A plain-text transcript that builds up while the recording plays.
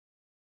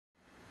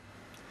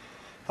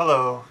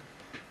Hello,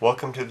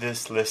 welcome to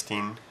this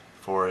listing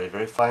for a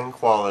very fine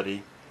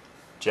quality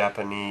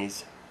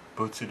Japanese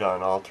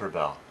butsudan altar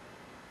bell.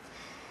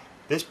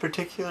 This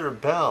particular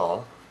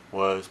bell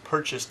was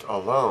purchased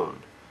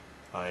alone.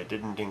 I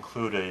didn't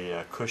include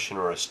a cushion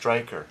or a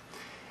striker,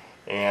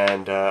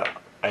 and I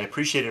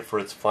appreciate it for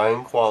its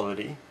fine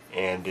quality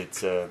and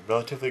its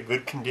relatively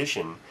good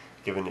condition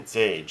given its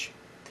age.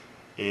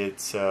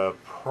 It's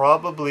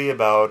probably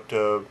about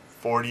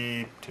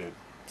 40 to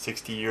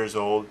 60 years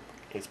old.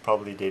 It's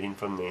probably dating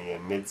from the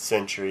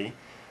mid-century,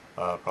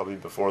 probably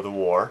before the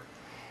war.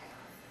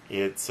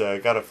 It's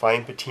got a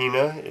fine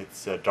patina.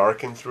 It's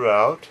darkened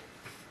throughout,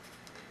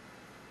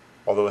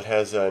 although it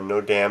has no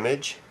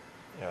damage.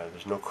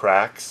 There's no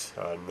cracks,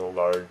 no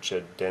large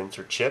dents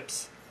or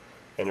chips,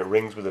 and it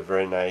rings with a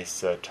very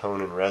nice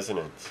tone and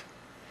resonance.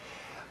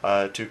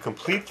 To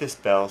complete this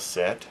bell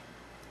set,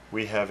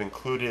 we have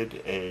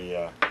included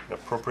an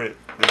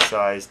appropriately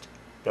sized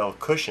bell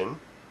cushion.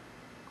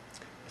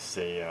 This is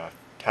a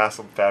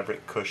tasseled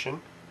fabric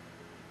cushion.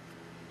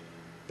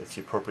 It's the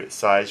appropriate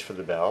size for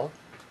the bell,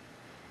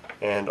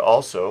 and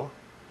also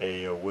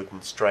a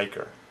wooden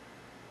striker.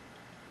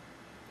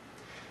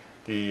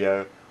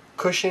 The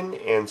cushion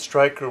and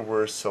striker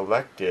were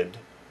selected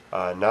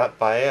not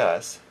by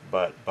us,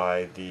 but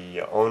by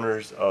the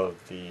owners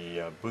of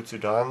the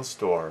Butsudan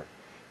store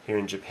here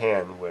in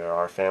Japan, where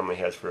our family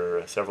has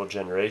for several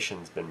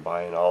generations been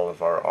buying all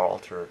of our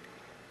altar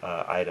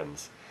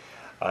items.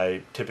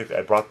 I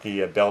brought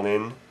the bell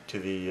in to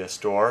the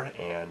store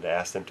and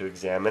asked them to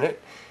examine it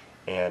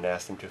and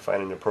asked them to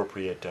find an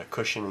appropriate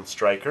cushion and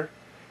striker.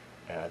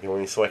 The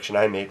only selection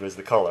I made was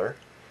the color,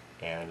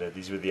 and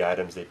these were the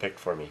items they picked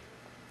for me.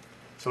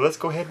 So let's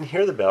go ahead and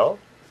hear the bell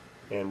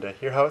and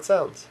hear how it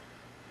sounds.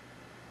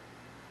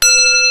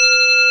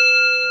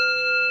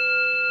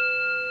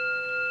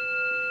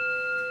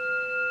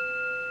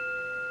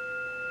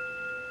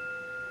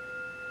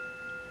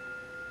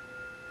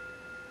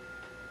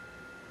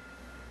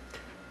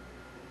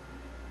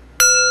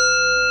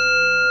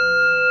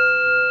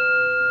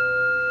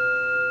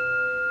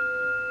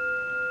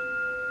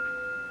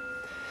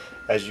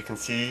 As you can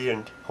see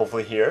and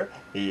hopefully hear,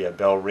 the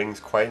bell rings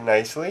quite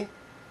nicely,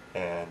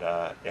 and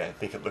I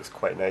think it looks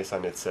quite nice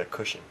on its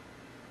cushion.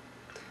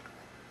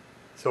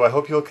 So I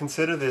hope you'll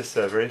consider this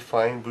very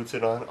fine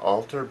Butsudan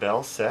altar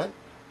bell set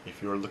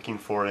if you're looking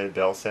for a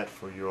bell set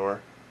for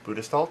your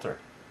Buddhist altar.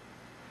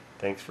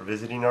 Thanks for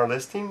visiting our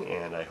listing,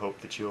 and I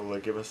hope that you'll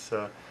give us,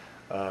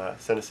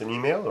 send us an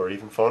email or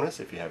even phone us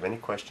if you have any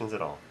questions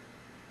at all.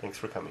 Thanks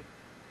for coming.